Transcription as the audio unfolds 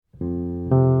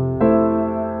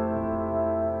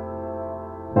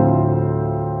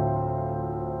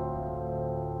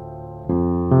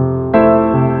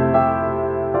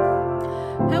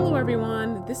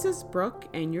Brooke,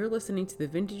 and you're listening to the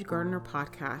Vintage Gardener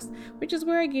Podcast, which is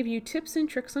where I give you tips and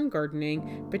tricks on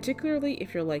gardening, particularly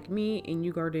if you're like me and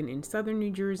you garden in southern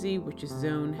New Jersey, which is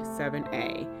Zone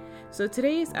 7A. So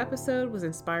today's episode was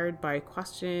inspired by a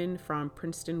question from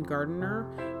Princeton Gardener,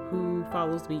 who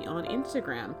follows me on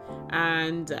Instagram,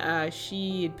 and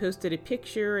she had posted a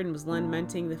picture and was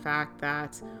lamenting the fact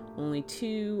that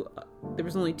there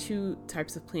was only two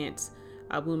types of plants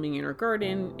blooming in her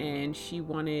garden, and she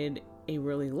wanted a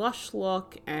really lush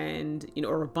look and,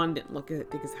 or abundant look, I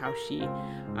think is how she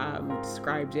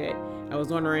described it. I was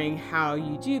wondering how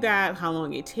you do that, how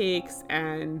long it takes,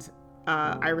 and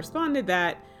I responded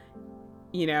that,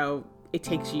 it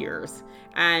takes years.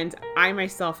 And I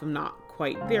myself am not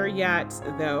quite there yet,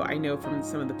 though I know from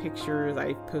some of the pictures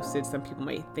I've posted, some people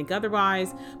might think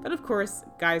otherwise. But of course,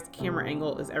 guys, camera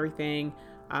angle is everything.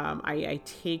 I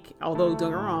take, although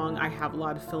don't get me wrong, I have a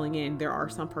lot of filling in. There are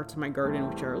some parts of my garden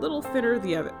which are a little thinner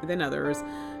than others,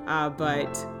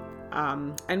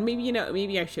 and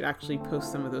maybe I should actually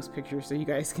post some of those pictures so you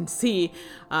guys can see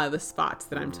the spots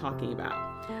that I'm talking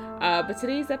about. But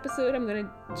today's episode, I'm going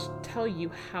to tell you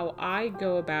how I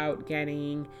go about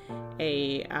getting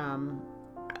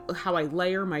how I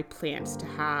layer my plants to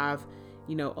have,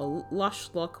 a lush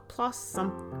look plus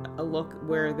a look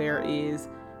where there is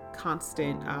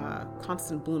constant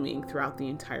blooming throughout the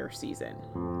entire season.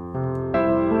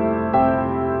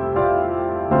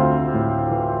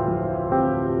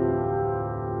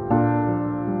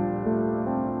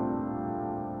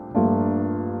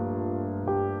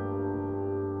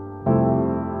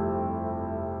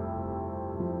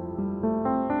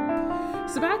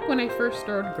 So back when I first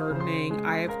started gardening,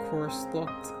 I of course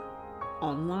looked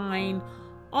online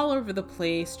all over the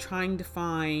place trying to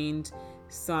find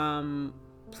some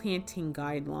planting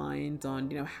guidelines on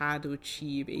how to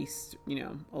achieve a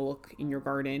look in your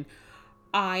garden.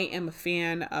 I am a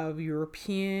fan of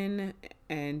European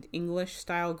and English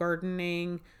style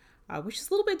gardening, which is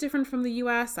a little bit different from the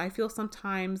US. I feel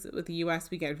sometimes with the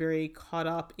US we get very caught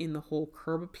up in the whole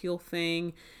curb appeal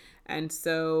thing, and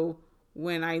so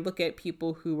when I look at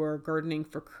people who are gardening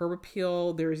for curb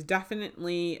appeal, there's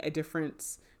definitely a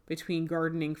difference between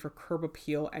gardening for curb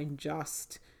appeal and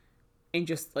just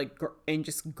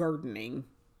gardening,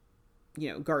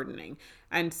 gardening.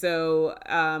 And so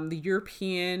the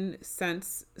European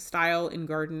sense style in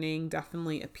gardening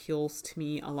definitely appeals to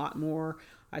me a lot more.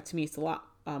 To me, it's a lot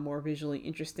more visually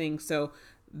interesting. So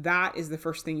that is the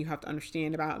first thing you have to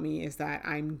understand about me, is that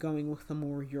I'm going with a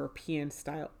more European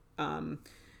style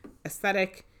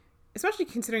aesthetic, especially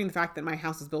considering the fact that my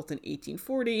house was built in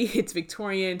 1840. It's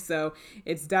Victorian, so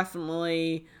it's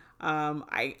definitely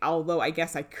although I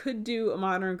guess I could do a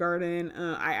modern garden,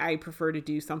 I prefer to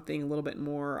do something a little bit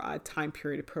more time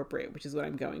period appropriate, which is what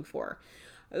I'm going for.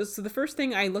 So the first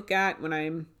thing I look at when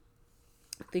I'm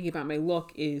thinking about my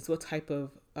look is what type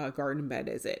of garden bed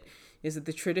is it? Is it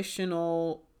the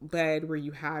traditional bed where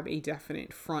you have a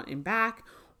definite front and back,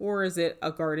 or is it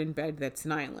a garden bed that's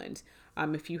an island?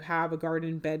 If you have a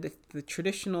garden bed that's the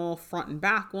traditional front and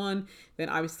back one, then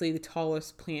obviously the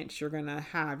tallest plants you're going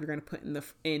to put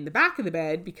in the back of the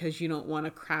bed, because you don't want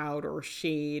to crowd or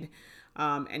shade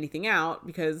anything out,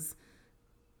 because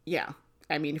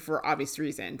for obvious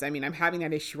reasons. I'm having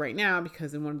that issue right now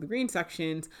because in one of the green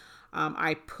sections,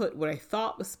 I put what I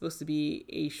thought was supposed to be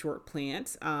a short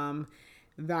plant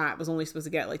that was only supposed to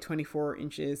get like 24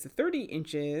 inches to 30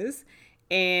 inches.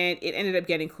 And it ended up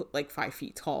getting like 5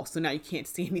 feet tall. So now you can't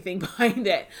see anything behind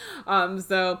it.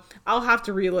 So I'll have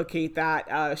to relocate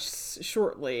that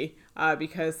shortly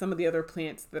because some of the other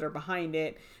plants that are behind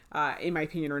it, in my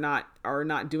opinion, are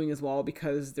not doing as well,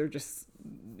 because they're just,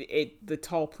 the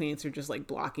tall plants are just like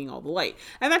blocking all the light.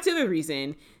 And that's the other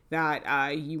reason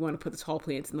that you want to put the tall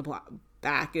plants in the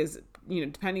back is,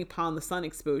 depending upon the sun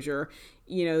exposure,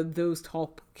 those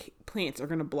tall plants are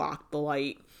going to block the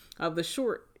light of the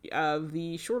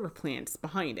shorter plants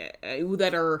behind it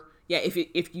that are,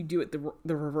 if you do it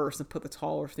the reverse and put the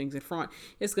taller things in front,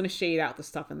 it's going to shade out the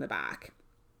stuff in the back.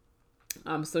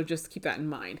 So just keep that in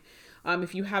mind.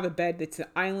 If you have a bed that's an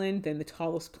island, then the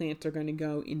tallest plants are going to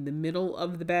go in the middle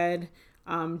of the bed,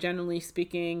 generally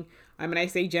speaking. And I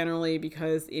say generally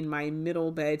because in my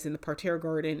middle beds in the parterre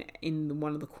garden, in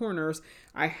one of the corners,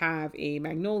 I have a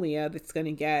magnolia that's going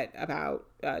to get about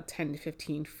 10 to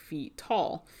 15 feet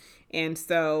tall. And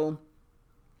so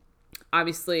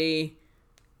obviously,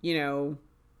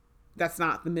 that's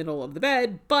not the middle of the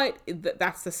bed, but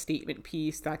that's a statement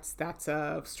piece. That's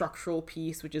a structural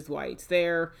piece, which is why it's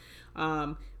there.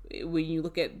 When you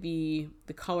look at the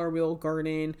color wheel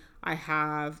garden, I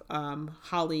have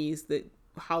hollies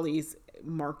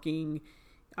marking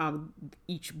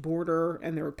each border,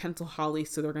 and they're pencil holly,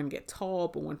 so they're going to get tall.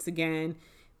 But once again,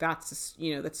 that's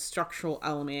that's a structural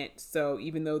element. So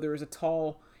even though there's a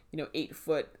tall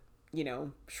 8-foot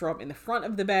shrub in the front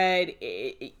of the bed,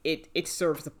 it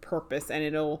serves a purpose, and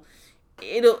it'll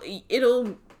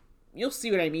you'll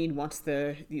see what I mean once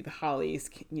the hollies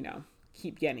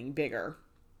keep getting bigger.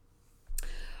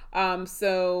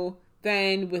 So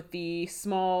then with the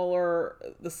small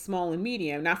and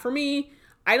medium. Now for me,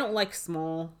 I don't like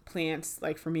small plants.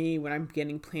 Like for me, when I'm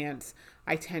getting plants,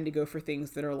 I tend to go for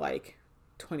things that are like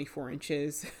 24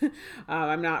 inches.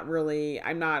 I'm not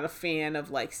a fan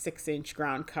of like 6-inch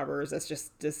ground covers. That's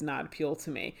just does not appeal to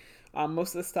me.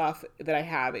 Most of the stuff that I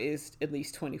have is at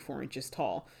least 24 inches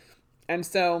tall. And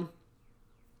so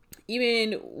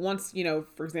even once,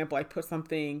 for example, I put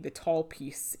the tall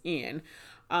piece in,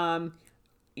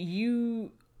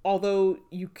 although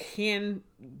you can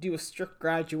do a strict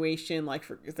graduation, like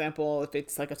for example, if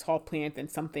it's like a tall plant and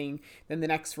then the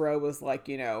next row was like,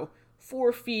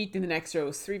 4 feet, then the next row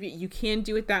is 3 feet. You can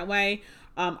do it that way.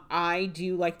 I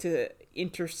do like to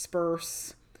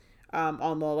intersperse,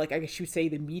 on the, like, I guess you would say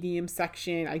the medium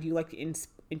section. I do like to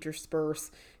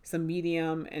intersperse some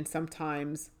medium and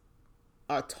sometimes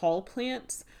tall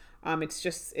plants. It's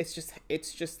just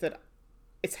that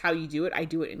it's how you do it. I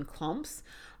do it in clumps.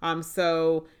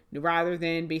 So rather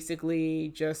than basically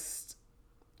just,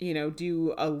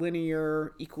 do a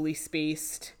linear, equally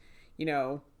spaced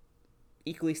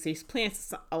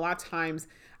plants, a lot of times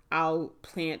I will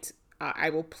plant,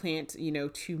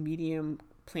 2 medium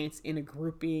plants in a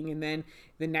grouping, and then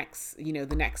the next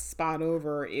spot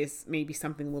over is maybe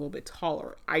something a little bit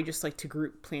taller. I just like to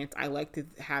group plants. I like to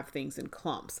have things in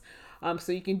clumps.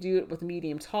 So you can do it with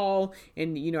medium tall,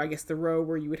 and I guess the row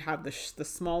where you would have the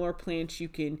smaller plants, you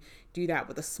can do that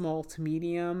with a small to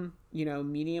medium,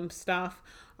 medium stuff.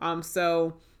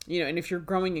 So and if you're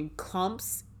growing in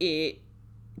clumps, it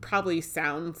probably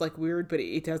sounds like weird, but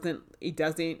it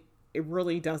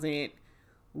really doesn't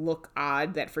look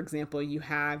odd that, for example, you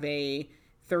have a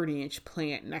 30-inch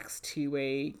plant next to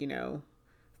a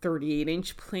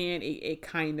 38-inch plant. It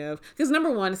kind of, because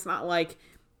number one, it's not like,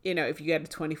 if you get a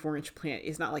 24-inch plant,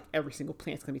 it's not like every single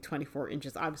plant's going to be 24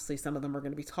 inches. Obviously, some of them are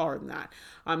going to be taller than that.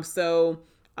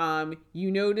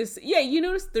 You notice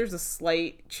there's a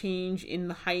slight change in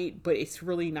the height, but it's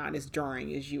really not as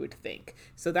jarring as you would think.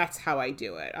 So that's how I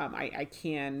do it.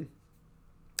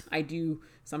 I do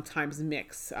sometimes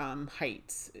mix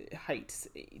heights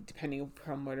depending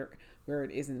upon where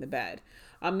it is in the bed.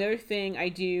 Another thing I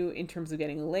do in terms of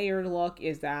getting a layered look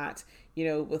is that,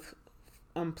 with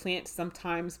plants,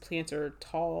 sometimes plants are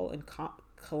tall and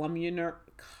columnar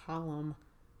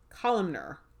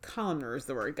is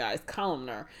the word, guys.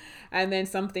 Columnar. And then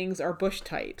some things are bush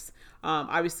types.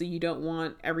 Obviously you don't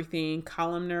want everything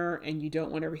columnar and you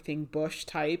don't want everything bush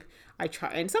type.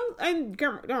 And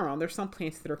don't wrong, there's some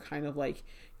plants that are kind of like,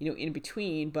 in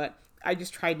between, but I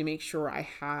just tried to make sure I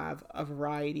have a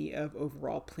variety of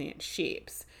overall plant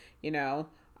shapes,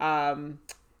 and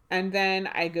then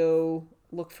I go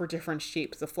look for different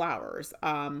shapes of flowers.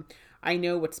 I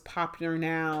know what's popular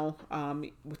now,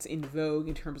 what's in vogue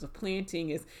in terms of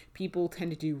planting is people tend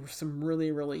to do some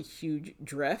really, really huge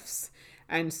drifts.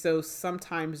 And so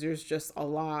sometimes there's just a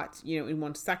lot, in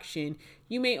one section.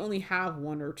 You may only have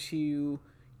 1 or 2,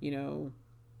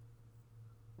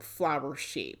 flower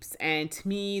shapes. And to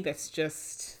me, that's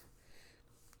just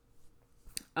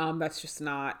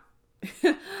not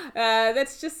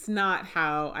that's just not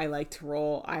how I like to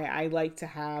roll. I like to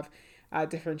have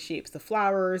different shapes of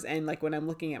flowers, and like when I'm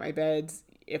looking at my beds,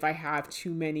 if I have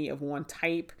too many of one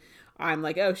type, I'm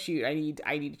like, oh shoot, I need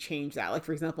to change that. Like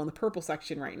for example, in the purple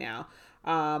section right now,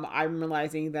 I'm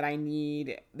realizing that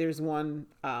there's one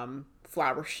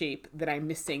flower shape that I'm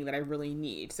missing that I really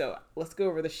need. So let's go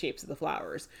over the shapes of the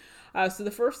flowers. So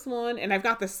the first one, and I've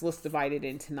got this list divided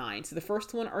into 9. So the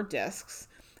first one are discs.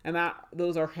 And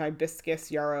those are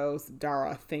hibiscus, yarrows,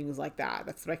 dara, things like that.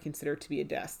 That's what I consider to be a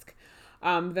disc.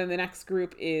 Then the next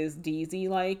group is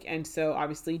daisy-like. And so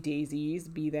obviously daisies,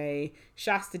 be they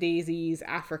Shasta daisies,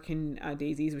 African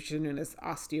daisies, which are known as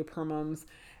osteopermums,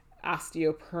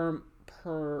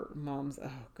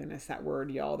 oh goodness, that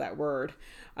word, y'all, that word.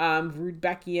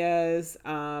 Rudbeckias,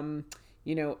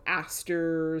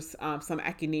 asters, some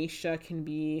echinacea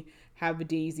can have a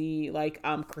daisy, like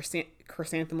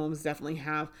chrysanthemums definitely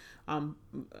have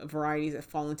varieties that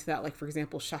fall into that. Like for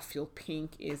example, Sheffield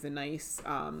pink is a nice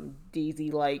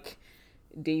daisy-like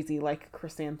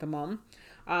chrysanthemum.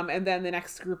 And then the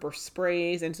next group are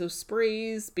sprays, and so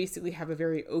sprays basically have a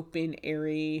very open,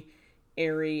 airy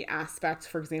aspect.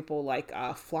 For example, like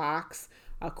flax,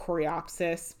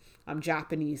 coreopsis.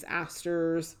 Japanese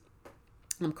asters.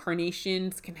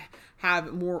 Carnations can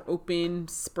have more open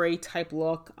spray type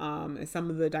look, and some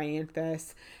of the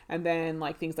dianthus, and then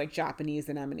like things like Japanese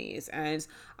anemones. And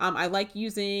I like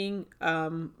using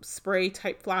spray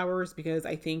type flowers because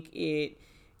I think it,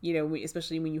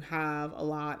 especially when you have a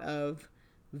lot of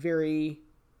very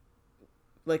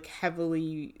like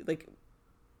heavily like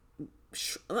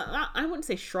I wouldn't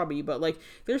say shrubby, but like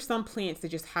there's some plants that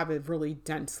just have a really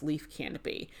dense leaf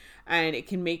canopy, and it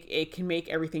can make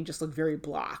everything just look very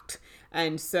blocked.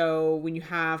 And so when you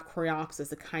have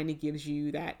coreopsis, it kind of gives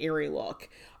you that airy look.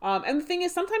 And the thing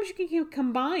is, sometimes you can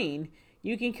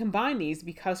combine these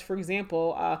because, for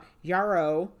example,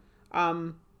 yarrow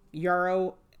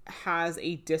has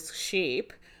a disc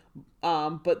shape.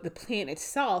 But the plant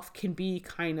itself can be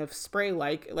kind of spray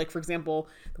like for example,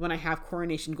 when I have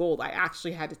Coronation Gold, I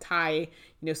actually had to tie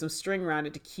some string around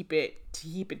it to keep it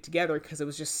together because it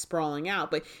was just sprawling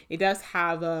out. But it does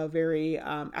have a very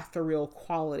ethereal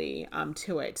quality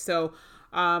to it. So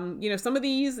some of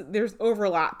these, there's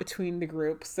overlap between the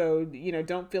groups, so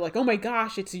don't feel like, oh my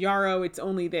gosh, it's yarrow, it's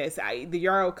only this. The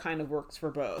yarrow kind of works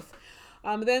for both.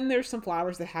 Then there's some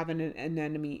flowers that have an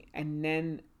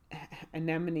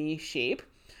anemone shape.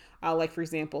 Like for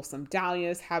example, some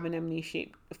dahlias have anemone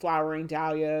shape flowering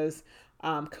dahlias,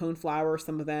 coneflower,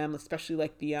 some of them, especially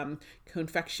like the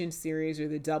confection series or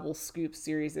the double scoop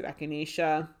series of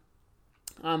echinacea.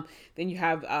 Then you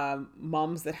have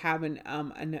mums that have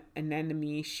an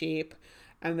anemone shape,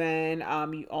 and then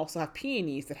you also have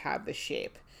peonies that have this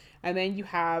shape. And then you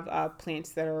have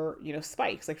plants that are,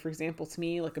 spikes. Like, for example, to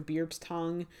me, like a beard's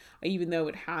tongue, even though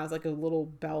it has like a little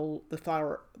bell, the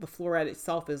floret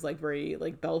itself is like very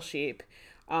like bell shape.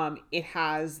 It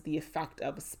has the effect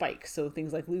of a spike. So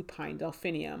things like lupine,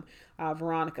 delphinium,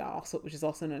 veronica, also, which is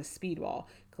also known as speedwall,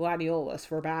 gladiolus,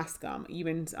 verbascum,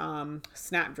 even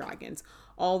snapdragons.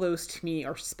 All those to me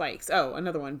are spikes. Oh,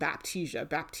 another one, baptisia.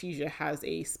 Baptisia has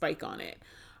a spike on it.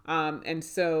 And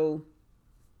so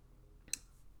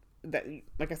that,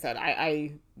 like I said,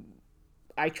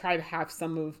 I try to have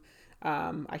some of,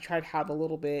 I try to have a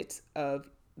little bit of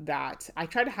that. I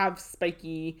try to have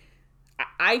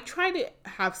I try to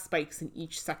have spikes in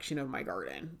each section of my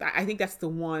garden. I think that's the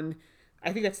one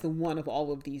of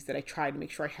all of these that I try to make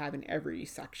sure I have in every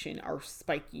section are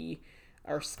spiky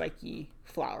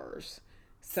flowers.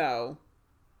 So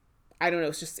I don't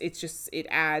know. It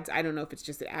adds, I don't know if it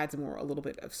adds a little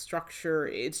bit of structure.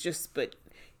 But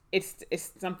it's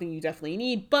something you definitely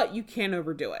need, but you can't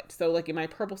overdo it. So like in my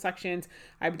purple sections,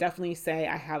 I would definitely say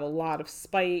I have a lot of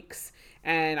spikes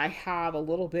and I have a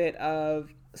little bit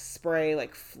of spray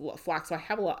like flax. So I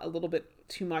have a little bit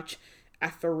too much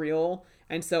ethereal.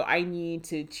 And so I need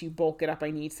to bulk it up.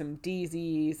 I need some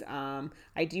daisies. I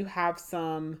do have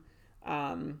some,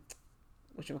 heuchera,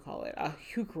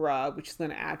 which is going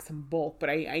to add some bulk, but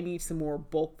I need some more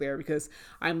bulk there because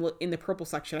I'm in the purple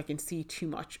section. I can see too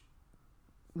much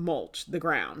mulch the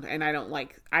ground, and I don't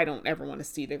ever want to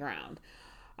see the ground.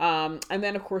 And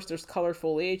then of course there's color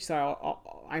foliage.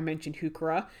 So I mentioned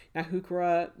heuchera. Now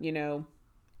heuchera,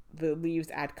 the leaves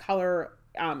add color.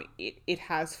 It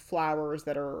has flowers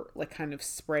that are like kind of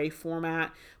spray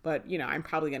format, but I'm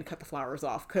probably going to cut the flowers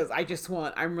off because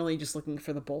I'm really just looking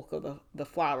for the bulk of the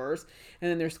flowers. And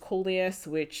then there's coleus,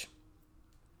 which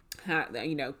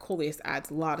coleus adds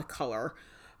a lot of color.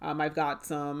 I've got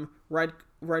some red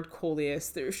coleus.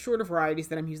 There's shorter varieties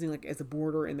that I'm using like as a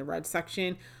border in the red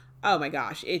section. Oh my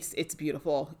gosh, it's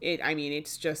beautiful.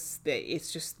 It's just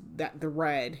that the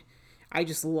red. I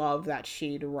just love that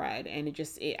shade of red, and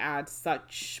it adds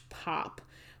such pop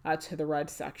to the red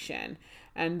section.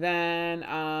 And then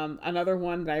another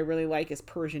one that I really like is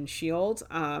Persian Shield.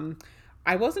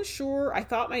 I wasn't sure. I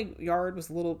thought my yard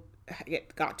was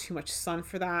it got too much sun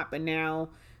for that, but now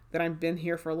that I've been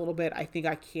here for a little bit, I think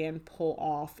I can pull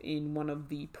off in one of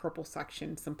the purple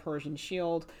sections some Persian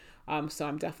Shield. So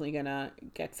I'm definitely gonna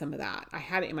get some of that. I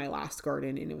had it in my last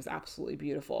garden and it was absolutely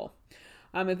beautiful.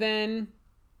 And then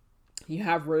you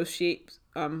have rose shapes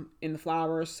in the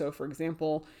flowers. So for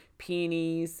example,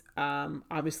 peonies,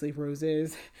 obviously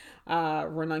roses,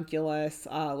 ranunculus,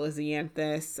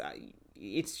 lisianthus.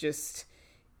 It's just,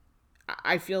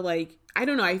 I feel like, I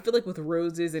don't know, I feel like with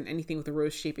roses and anything with a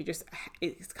rose shape,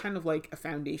 it's kind of like a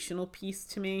foundational piece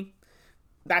to me.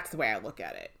 That's the way I look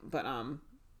at it. But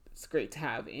it's great to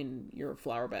have in your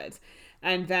flower beds.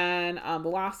 And then the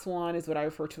last one is what I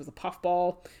refer to as a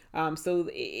puffball. So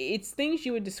it's things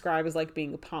you would describe as like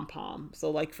being a pom-pom.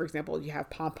 So like, for example, you have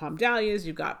pom-pom dahlias,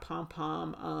 you've got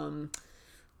pom-pom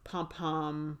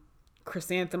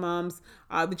chrysanthemums.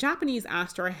 The Japanese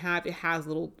aster I have, it has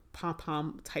little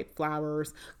pom-pom type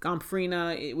flowers.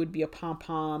 Gomphrena, it would be a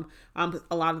pom-pom.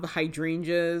 A lot of the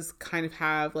hydrangeas kind of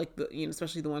have like the,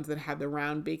 especially the ones that have the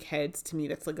round big heads. To me,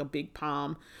 that's like a big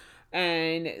palm.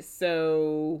 And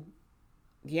so,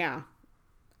 yeah.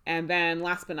 And then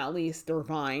last but not least, there are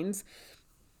vines.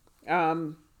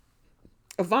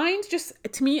 Vines just,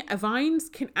 to me, vines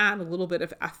can add a little bit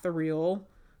of ethereal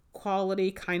quality,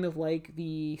 kind of like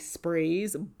the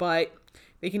sprays, but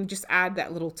they can just add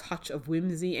that little touch of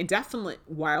whimsy and definitely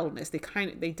wildness. They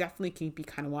definitely can be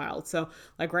kind of wild. So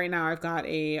like right now I've got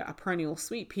a perennial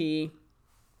sweet pea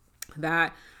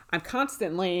that I'm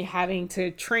constantly having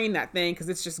to train that thing because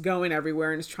it's just going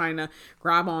everywhere and it's trying to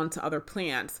grab onto other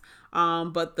plants.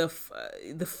 But the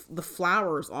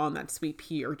flowers on that sweet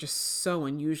pea are just so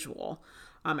unusual.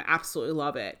 I absolutely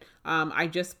love it. I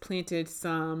just planted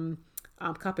some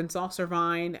cup and saucer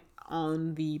vine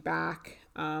on the back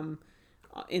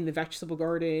in the vegetable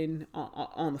garden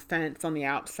on the fence on the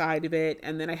outside of it,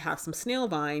 and then I have some snail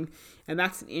vine, and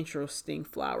that's an interesting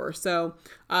flower. So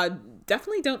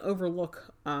definitely don't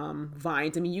overlook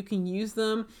vines. I mean, you can use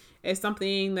them as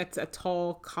something that's a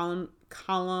tall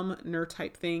columnar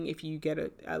type thing if you get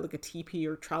like a teepee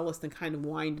or trellis and kind of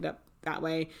wind it up that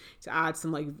way to add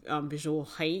some like visual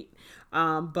height.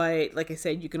 But like I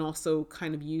said, you can also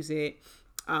kind of use it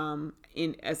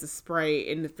in as a spray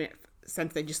in the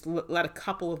sense that just let a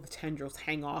couple of the tendrils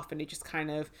hang off, and it just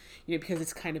kind of, because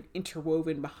it's kind of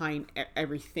interwoven behind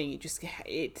everything, it just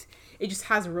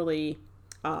has a really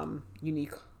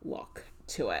unique look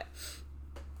to it.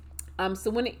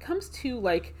 So when it comes to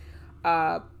like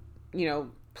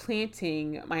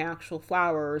planting my actual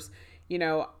flowers,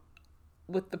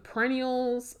 with the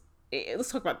perennials,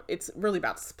 let's talk about, it's really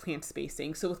about plant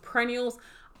spacing. So with perennials,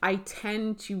 I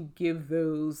tend to give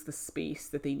those the space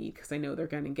that they need because I know they're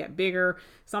going to get bigger.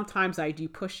 Sometimes I do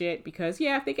push it because,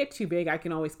 if they get too big, I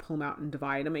can always pull them out and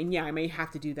divide them. And I may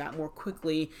have to do that more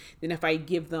quickly than if I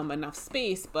give them enough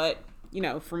space. But,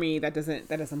 for me, that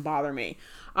doesn't bother me.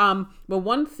 But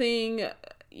one thing,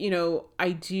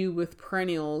 I do with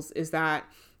perennials is that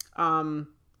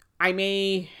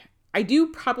I do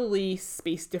probably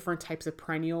space different types of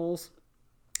perennials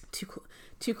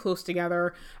too close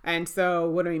together. And so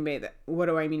what do I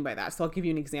mean by that? So I'll give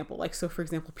you an example. Like, so for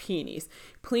example, peonies.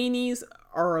 Peonies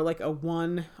are like a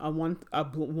one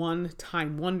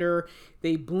time wonder.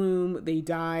 They bloom, they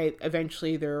die.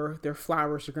 Eventually their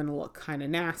flowers are going to look kind of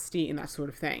nasty and that sort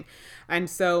of thing. And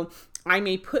so I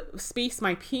may space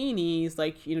my peonies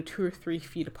like, 2 or 3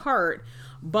 feet apart,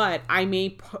 but I may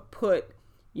put,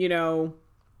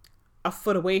 a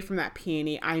foot away from that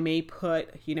peony, I may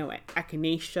put, an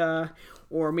echinacea,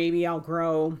 or maybe I'll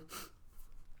grow,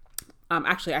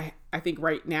 actually, I think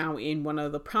right now in one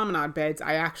of the promenade beds,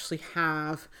 I actually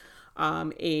have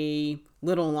a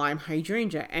little lime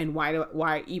hydrangea. And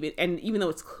even though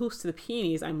it's close to the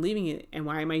peonies, I'm leaving it. And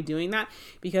why am I doing that?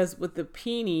 Because with the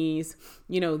peonies,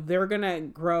 they're going to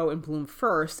grow and bloom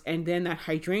first, and then that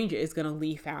hydrangea is going to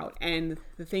leaf out. And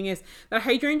the thing is, that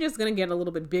hydrangea is going to get a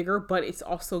little bit bigger, but it's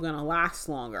also going to last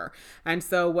longer. And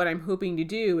so what I'm hoping to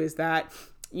do is that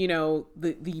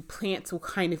the plants will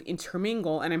kind of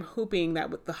intermingle, and I'm hoping that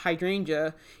with the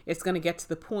hydrangea, it's going to get to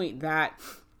the point that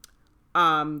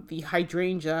the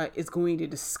hydrangea is going to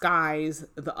disguise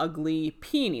the ugly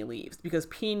peony leaves, because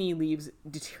peony leaves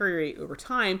deteriorate over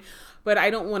time. But I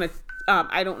don't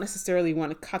necessarily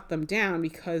want to cut them down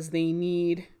because they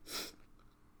need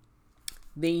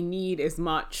as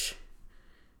much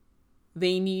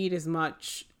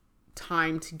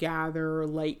time to gather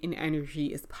light and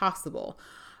energy as possible.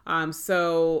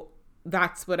 So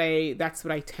that's what I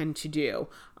tend to do.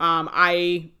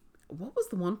 What was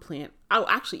the one plant? Oh,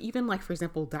 actually, even like, for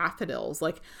example, daffodils.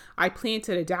 Like, I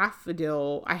planted a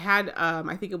daffodil. I had,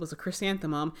 I think it was a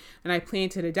chrysanthemum, and I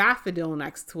planted a daffodil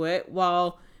next to it.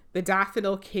 Well, the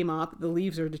daffodil came up, the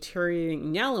leaves are deteriorating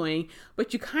and yellowing,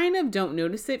 but you kind of don't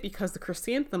notice it because the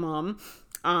chrysanthemum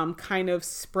kind of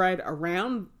spread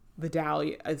around the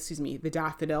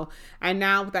daffodil. And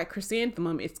now with that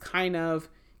chrysanthemum, it's kind of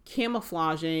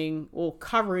camouflaging or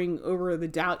covering over the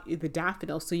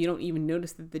daffodil, so you don't even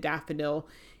notice that the daffodil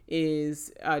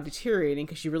is deteriorating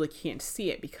because you really can't see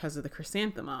it because of the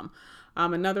chrysanthemum.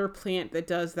 Another plant that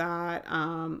does that,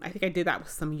 I think I did that with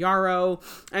some yarrow.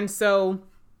 And so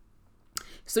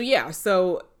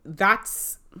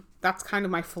that's kind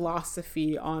of my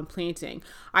philosophy on planting.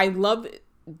 I love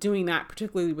doing that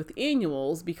particularly with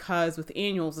annuals, because with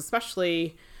annuals,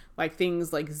 especially like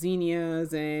things like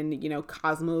zinnias and,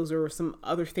 cosmos or some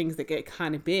other things that get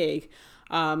kind of big,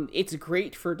 It's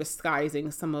great for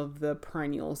disguising some of the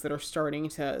perennials that are starting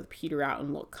to peter out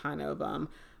and look kind of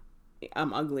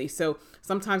ugly. So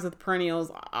sometimes with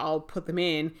perennials, I'll put them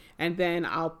in and then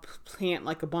I'll plant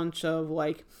like a bunch of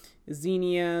like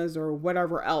zinnias or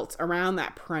whatever else around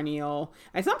that perennial.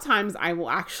 And sometimes I will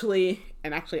actually,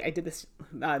 and actually I did this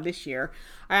this year,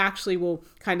 I actually will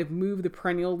kind of move the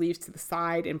perennial leaves to the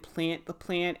side and plant the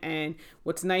plant. And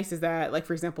what's nice is that, like,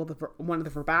 for example, one of the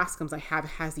verbascums I have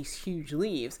has these huge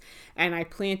leaves, and I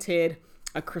planted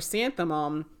a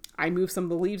chrysanthemum. I moved some of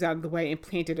the leaves out of the way and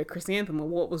planted a chrysanthemum.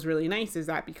 What was really nice is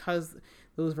that because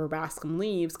those verbascum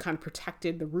leaves kind of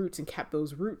protected the roots and kept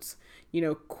those roots,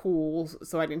 cool,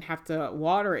 so I didn't have to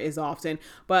water it as often.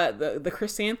 But the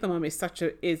chrysanthemum is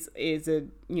a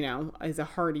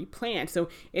hardy plant, so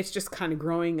it's just kind of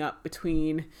growing up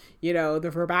between the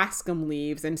verbascum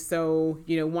leaves. And so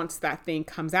once that thing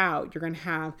comes out, you're gonna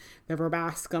have the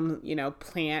verbascum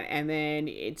plant, and then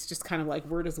it's just kind of like,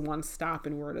 where does one stop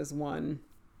and where does one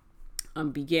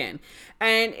begin?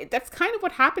 And that's kind of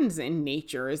what happens in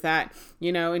nature, is that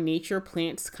in nature,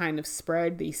 plants kind of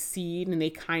spread, they seed, and they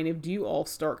kind of do all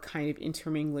start kind of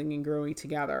intermingling and growing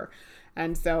together.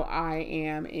 And so I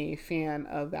am a fan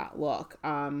of that look.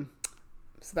 So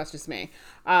that's just me.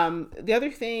 The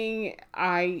other thing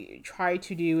I try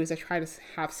to do is I try to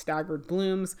have staggered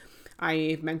blooms.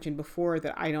 I've mentioned before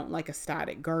that I don't like a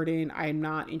static garden. I'm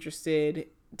not interested.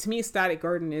 To me, a static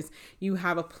garden is you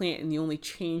have a plant and the only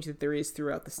change that there is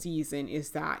throughout the season is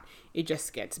that it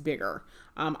just gets bigger.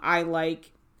 I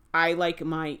like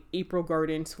my April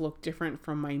garden to look different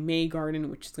from my May garden,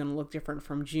 which is going to look different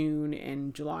from June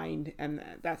and July and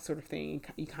that sort of thing.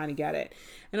 You kind of get it.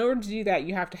 In order to do that,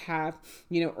 you have to have,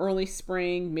 early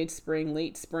spring, mid-spring,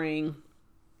 late spring,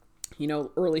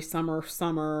 early summer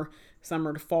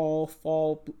to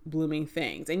fall blooming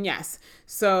things. And yes,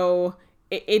 so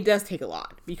it does take a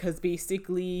lot, because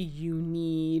basically you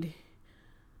need,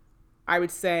 I would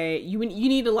say, you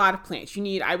need a lot of plants.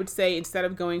 I would say, instead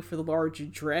of going for the larger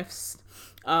drifts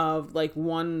of like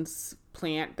one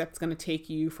plant that's going to take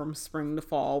you from spring to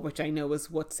fall, which I know is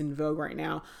what's in vogue right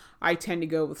now, I tend to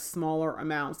go with smaller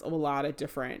amounts of a lot of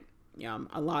different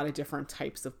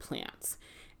types of plants.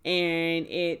 And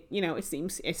it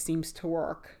seems to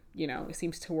work. It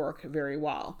seems to work very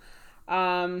well.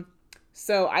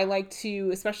 So I like to,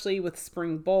 especially with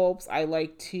spring bulbs, I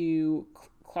like to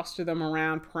cluster them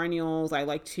around perennials. I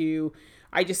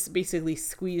just basically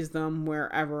squeeze them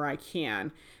wherever I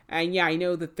can. And yeah, I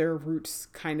know that their roots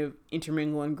kind of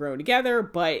intermingle and grow together,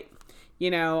 but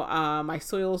my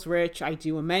soil's rich. I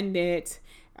do amend it,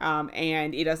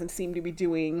 and it doesn't seem to be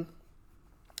doing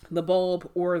the bulb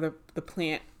or the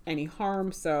plant any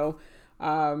harm. So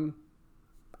I'm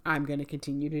going to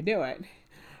continue to do it.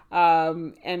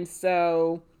 And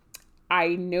so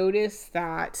I noticed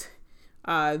that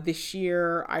this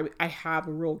year I have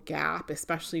a real gap,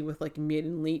 especially with like mid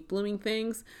and late blooming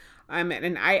things.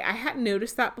 And I hadn't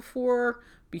noticed that before,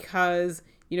 because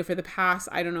for the past,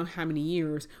 I don't know how many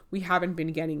years, we haven't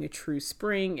been getting a true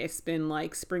spring. It's been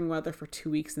like spring weather for 2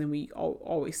 weeks, and then we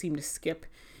always seem to skip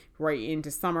right into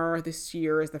summer. This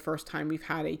year is the first time we've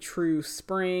had a true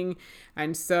spring.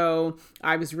 And so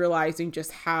I was realizing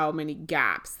just how many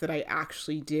gaps that I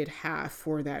actually did have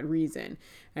for that reason.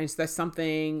 And so that's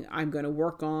something I'm going to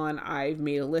work on. I've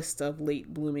made a list of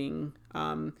late blooming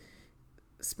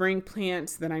spring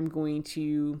plants that I'm going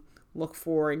to look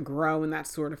for and grow and that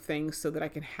sort of thing, so that I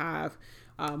can have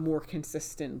more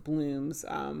consistent blooms,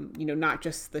 not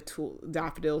just the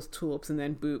daffodils, tulips, and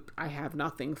then boop, I have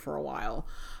nothing for a while.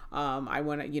 I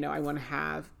want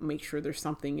to make sure there's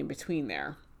something in between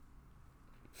there.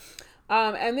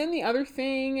 And then the other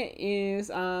thing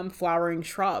is flowering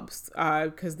shrubs,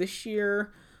 because this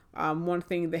year, one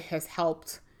thing that has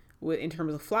helped in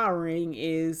terms of flowering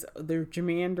is the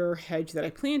germander hedge that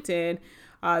I planted.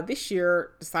 This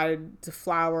year decided to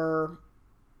flower.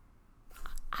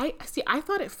 I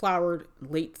thought it flowered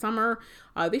late summer.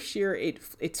 This year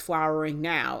it's flowering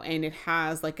now, and it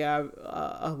has like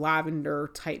a lavender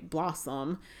type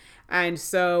blossom, and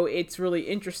so it's really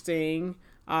interesting.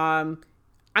 I'm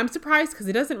surprised because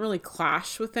it doesn't really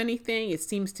clash with anything. It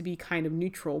seems to be kind of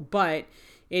neutral, but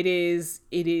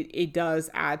it does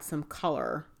add some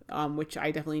color, which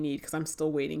I definitely need, because I'm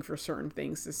still waiting for certain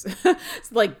things to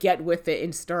like get with it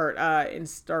and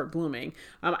start blooming.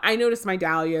 I noticed my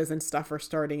dahlias and stuff are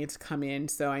starting to come in,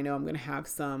 so I know I'm going to have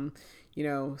some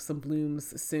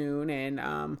blooms soon.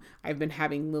 And I've been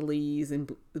having lilies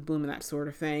and bloom and that sort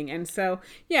of thing. And so,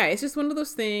 yeah, it's just one of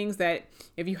those things that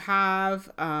if you have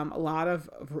a lot of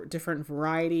different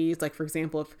varieties, like for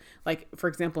example,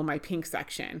 my pink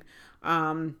section,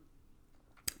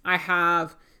 I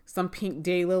have some pink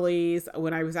daylilies.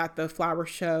 When I was at the flower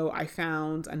show, I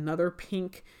found another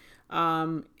pink,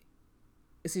 I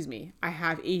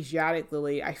have Asiatic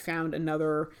lily. I found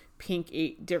another pink,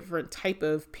 a different type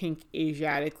of pink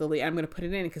Asiatic lily. I'm going to put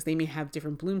it in because they may have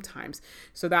different bloom times.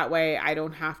 So that way I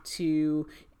don't have to,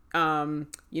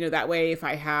 that way if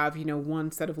I have,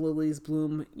 one set of lilies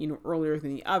bloom, earlier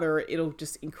than the other, it'll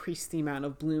just increase the amount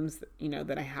of blooms,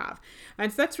 that I have.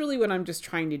 And so that's really what I'm just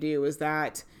trying to do is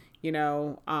that,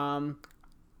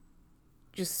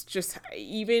 just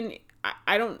even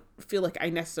I don't feel like I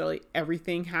necessarily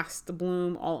everything has to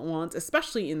bloom all at once,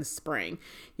 especially in the spring.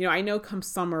 I know come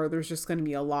summer there's just going to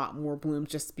be a lot more blooms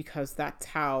just because that's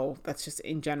just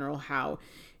in general how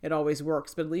it always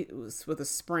works. But at least with the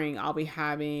spring, I'll be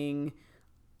having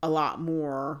a lot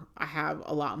more.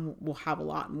 We'll have a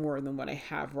lot more than what I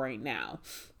have right now.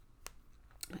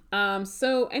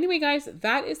 So anyway, guys,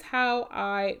 that's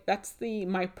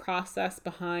my process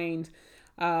behind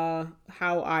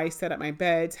how I set up my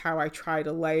beds, how I try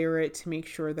to layer it to make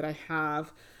sure that I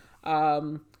have,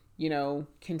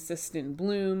 consistent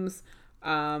blooms.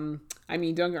 Don't get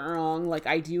me wrong, like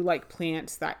I do like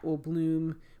plants that will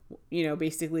bloom,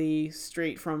 basically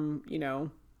straight from,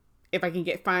 if I can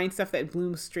find stuff that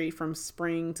blooms straight from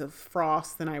spring to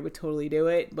frost, then I would totally do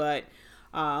it. But,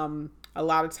 a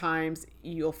lot of times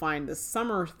you'll find the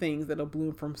summer things that'll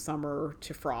bloom from summer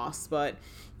to frost. But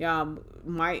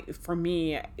for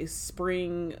me,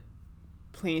 spring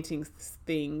planting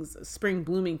things, spring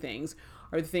blooming things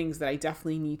are the things that I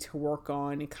definitely need to work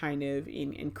on and kind of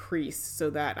increase so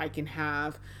that I can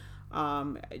have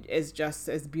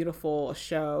as beautiful a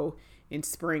show in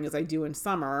spring as I do in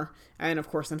summer, and of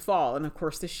course in fall. And of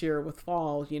course this year with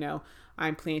fall,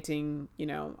 I'm planting,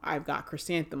 I've got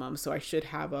chrysanthemums, so I should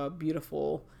have a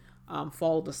beautiful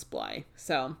fall display.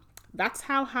 So that's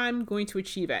how I'm going to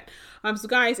achieve it. So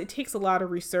guys, it takes a lot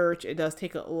of research. It does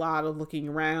take a lot of looking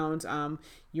around.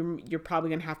 You're probably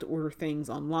gonna have to order things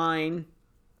online,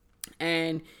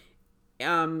 and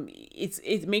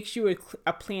it makes you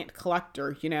a plant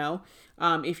collector.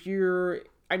 If you're,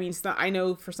 I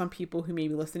know for some people who may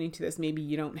be listening to this, maybe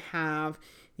you don't have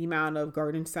the amount of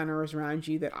garden centers around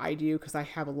you that I do, because I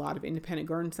have a lot of independent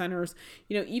garden centers.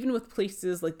 Even with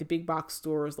places like the big box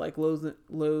stores like Lowe's,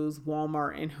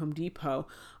 Walmart, and Home Depot,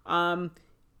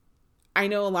 I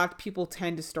know a lot of people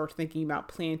tend to start thinking about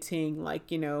planting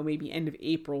like, maybe end of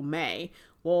April, May.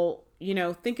 Well,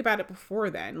 think about it before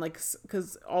then, like,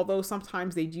 because although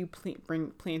sometimes they do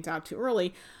bring plants out too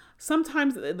early,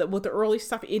 sometimes with the early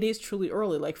stuff, it is truly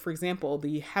early. Like, for example,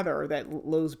 the heather that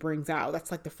Lowe's brings out,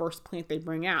 that's like the first plant they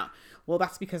bring out. Well,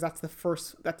 that's because that's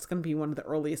going to be one of the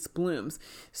earliest blooms.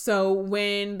 So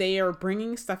when they are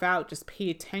bringing stuff out, just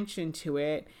pay attention to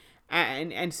it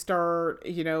and start,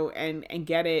 and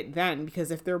get it then. Because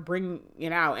if they're bringing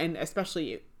it out, and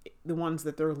especially the ones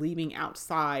that they're leaving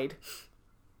outside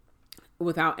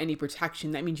without any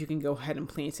protection, that means you can go ahead and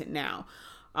plant it now.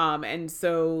 And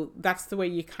so that's the way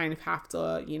you kind of have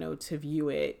to, to view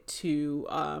it,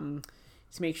 to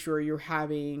make sure you're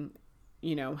having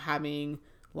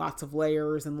lots of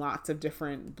layers and lots of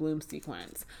different bloom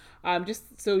sequence.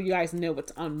 Just so you guys know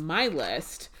what's on my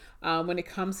list, when it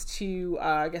comes to,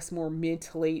 I guess more mid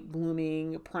to late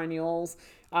blooming perennials,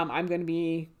 I'm going to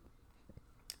be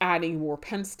adding more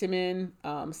penstemon,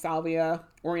 salvia,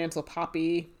 oriental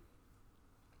poppy.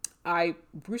 I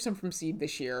grew some from seed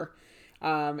this year.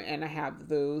 And I have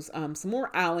those, some more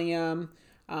allium,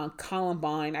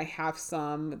 columbine. I have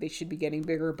some, they should be getting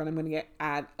bigger, but I'm going to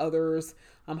add others,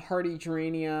 hardy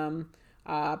geranium,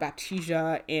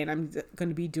 baptisia, and I'm going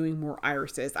to be doing more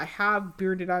irises. I have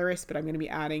bearded iris, but I'm going to be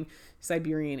adding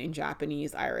Siberian and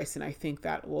Japanese iris, and I think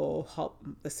that will help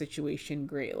the situation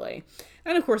greatly.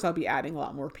 And of course, I'll be adding a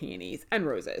lot more peonies and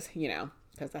roses,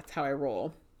 because that's how I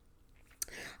roll.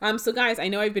 So guys, I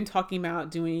know I've been talking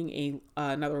about doing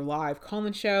another live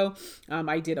call-in show.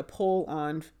 I did a poll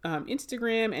on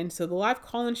Instagram, and so the live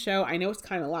call-in show, I know it's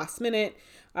kind of last minute,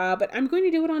 but I'm going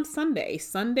to do it on Sunday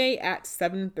at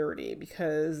 7:30,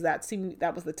 because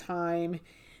that was the time,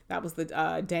 that was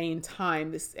the day and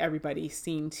time everybody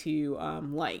seemed to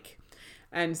like.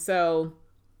 And so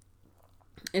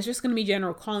it's just going to be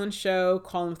general call-in show,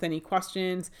 call in with any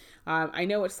questions. I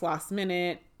know it's last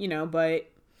minute, but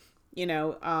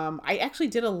I actually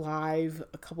did a live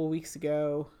a couple weeks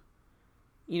ago,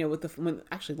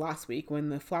 last week when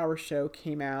the flower show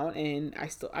came out, and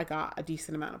I got a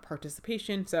decent amount of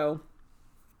participation. So,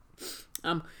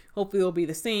 hopefully it'll be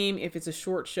the same. If it's a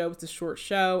short show, it's a short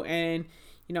show. And,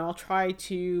 I'll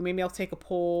maybe I'll take a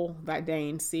poll that day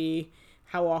and see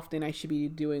how often I should be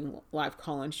doing live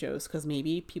call-in shows. 'Cause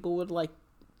maybe people would like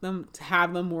them to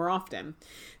have them more often.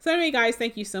 So anyway, guys,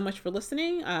 thank you so much for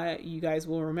listening. You guys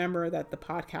will remember that the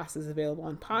podcast is available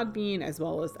on Podbean as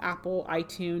well as Apple,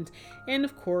 iTunes, and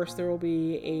of course there will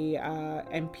be a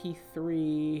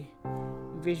MP3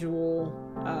 visual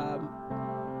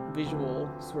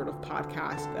sort of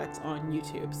podcast that's on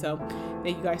YouTube. So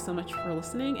thank you guys so much for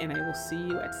listening, and I will see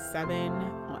you at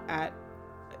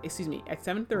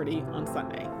 7:30 on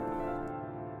Sunday.